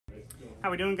How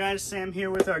we doing, guys? Sam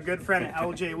here with our good friend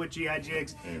LJ with G-Eye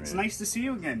Jigs. Hey, it's nice to see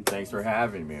you again. Thanks for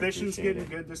having me. Fishing's getting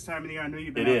good this time of the year. I know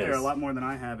you've been It out there is. a lot more than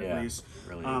I have, at least. It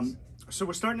really is. So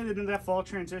we're starting to get into that fall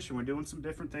transition. We're doing some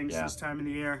different things this time of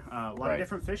the year. A lot of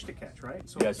different fish to catch, right?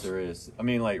 So yes, there is. I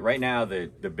mean, like right now, the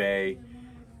bay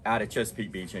out at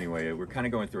Chesapeake Beach anyway, we're kind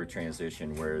of going through a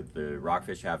transition where the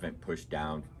rockfish haven't pushed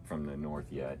down from the north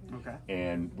yet. Okay.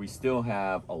 And we still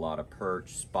have a lot of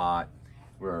perch, spot.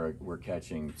 We're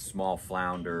catching small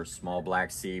flounder, small black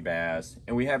sea bass,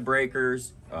 and we have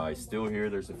breakers. Still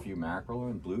here, there's a few mackerel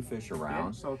and bluefish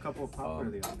around. Yeah, so a couple of popper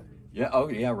the other day. Yeah. Oh,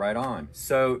 yeah. Right on.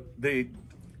 So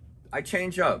I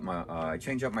change up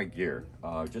my gear.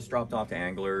 Just dropped off to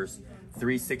Anglers,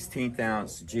 3/16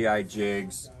 ounce G-Eye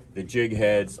Jigs, the jig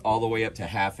heads all the way up to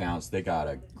 ½ ounce. They got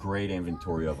a great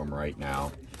inventory of them right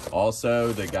now.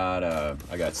 Also, they got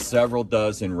I got several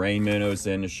dozen Rain Minnows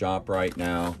in the shop right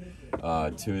now.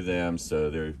 To them, so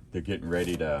they're getting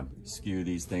ready to skew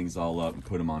these things all up and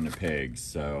put them on the pegs.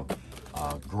 So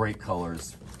great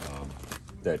colors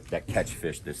that catch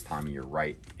fish this time of year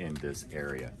right in this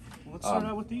area. Well, let's start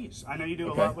out with these. I know you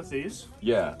do a lot with these.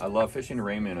 Yeah, I love fishing the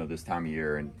Rain Minnow this time of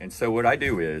year, and so what I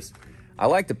do is I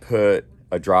like to put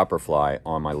a dropper fly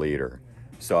on my leader.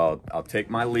 So I'll take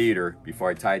my leader before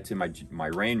I tie it to my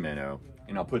Rain Minnow,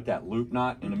 and I'll put that loop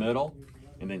knot in the middle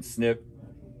and then snip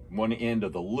one end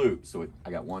of the loop, so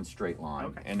I got one straight line.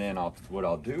 Okay. And then what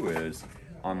I'll do is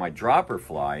on my dropper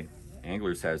fly,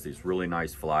 Anglers has these really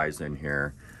nice flies in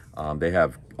here. They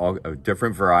have all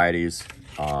different varieties.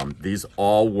 These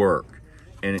all work.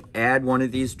 And add one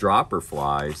of these dropper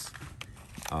flies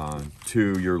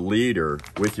to your leader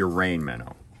with your Rain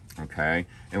Minnow. Okay,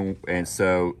 and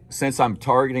so since I'm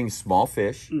targeting small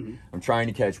fish, I'm trying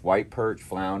to catch white perch,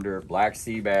 flounder, black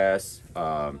sea bass,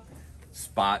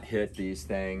 spot hit these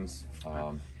things.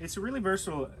 It's a really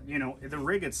versatile, you know, the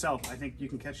rig itself, I think you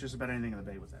can catch just about anything in the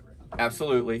bay with that rig.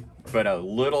 Absolutely, but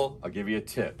I'll give you a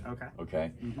tip.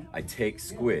 Okay. I take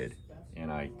squid and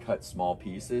I cut small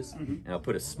pieces, and I'll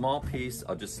put a small piece,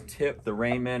 I'll just tip the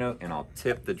Rain Minnow and I'll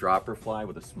tip the dropper fly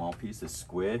with a small piece of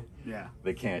squid. Yeah.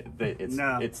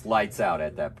 It's lights out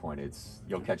at that point.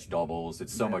 You'll catch doubles.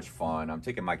 It's so much fun. I'm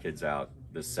taking my kids out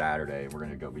this Saturday. We're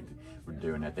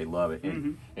doing that. They love it.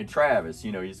 And Travis,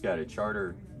 you know, he's got a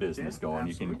charter business going.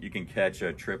 Absolutely. You can catch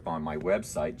a trip on my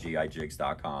website,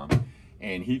 gijigs.com.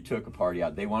 And he took a party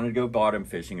out. They wanted to go bottom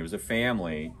fishing. It was a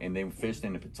family, and they fished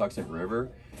in the Patuxent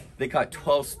River. They caught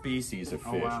 12 species of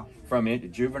fish,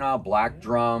 from juvenile black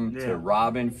drum to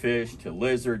robin fish to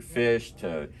lizard fish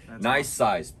to nice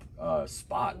sized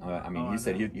spot. I mean, he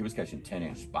said he was catching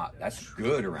 10-inch spot. That's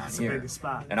good around here. That's a big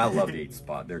spot. And I love to eat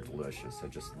spot. They're delicious. I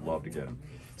just love to get them.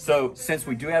 So since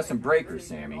we do have some breakers,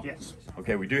 Sammy. Yes.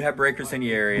 Okay, we do have breakers in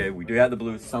the area. We do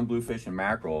have some bluefish and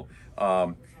mackerel.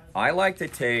 I like to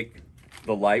take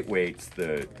the lightweights,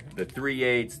 the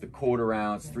 3/8, the 1/4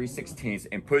 ounce, 3/16,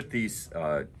 and put these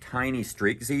tiny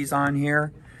streak Z's on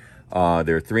here.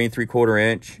 They're 3 3/4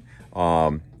 inch,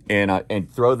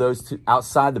 and throw those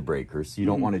outside the breakers. So you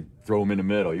don't want to throw them in the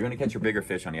middle. You're going to catch your bigger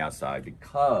fish on the outside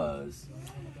because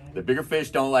the bigger fish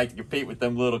don't like to compete with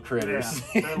them little critters.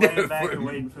 Yeah, they're laying back and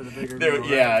waiting for the bigger girl,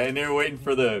 Yeah, and they're waiting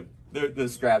for the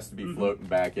scraps to be floating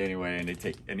back anyway, and they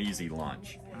take an easy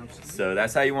lunch. So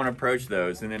that's how you want to approach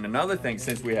those. And then another thing,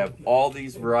 since we have all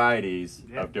these varieties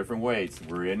of different weights,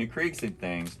 we're in the creeks and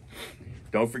things,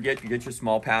 don't forget to get your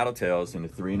small paddle tails in the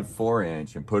 3 and 4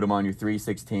 inch and put them on your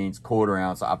 3/16, 1/4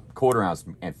 ounce. 1/4 ounce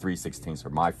and 3/16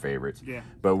 are my favorites. Yeah.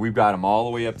 But we've got them all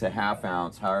the way up to ½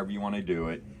 ounce, however you want to do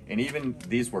it. And even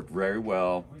these work very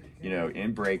well, you know,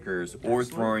 in breakers or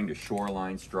throwing to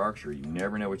shoreline structure. You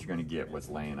never know what you're going to get, what's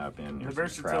laying up in there. The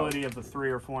versatility of the 3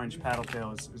 or 4 inch paddle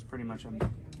tail is pretty much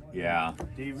yeah.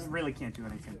 You really can't do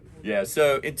anything. Yeah,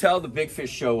 so until the big fish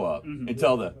show up,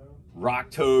 until the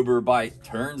Rocktober bite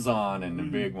turns on and the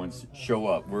big ones show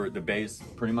up, the bay's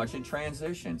pretty much in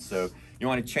transition. So you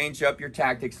want to change up your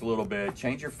tactics a little bit,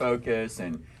 change your focus,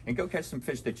 and go catch some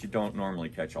fish that you don't normally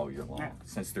catch all year long,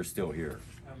 since they're still here.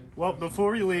 Well,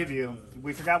 before we leave you,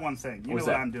 we forgot one thing. You know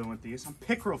what I'm doing with these. I'm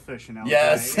pickerel fishing out.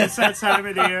 Yes. It's that time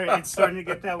of the year. It's starting to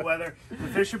get that weather. The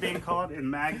fish are being caught in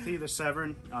Magothy, the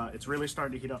Severn. It's really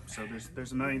starting to heat up. So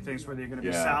there's a million things, whether you're going to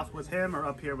be south with him or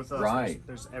up here with us. Right.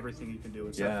 There's everything you can do.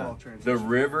 It's that fall transition. The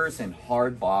rivers and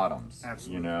hard bottoms.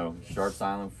 Absolutely. You know, Sharps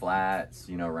Island Flats,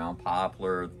 you know, around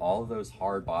Poplar, all of those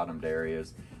hard bottomed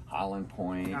areas. Holland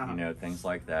Point, you know, things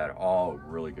like that. All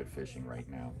really good fishing right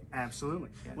now. Absolutely.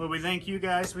 Well, we thank you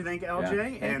guys. We thank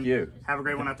LJ. Thank you. Have a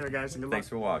great one out there, guys. And good luck. Thanks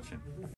for watching.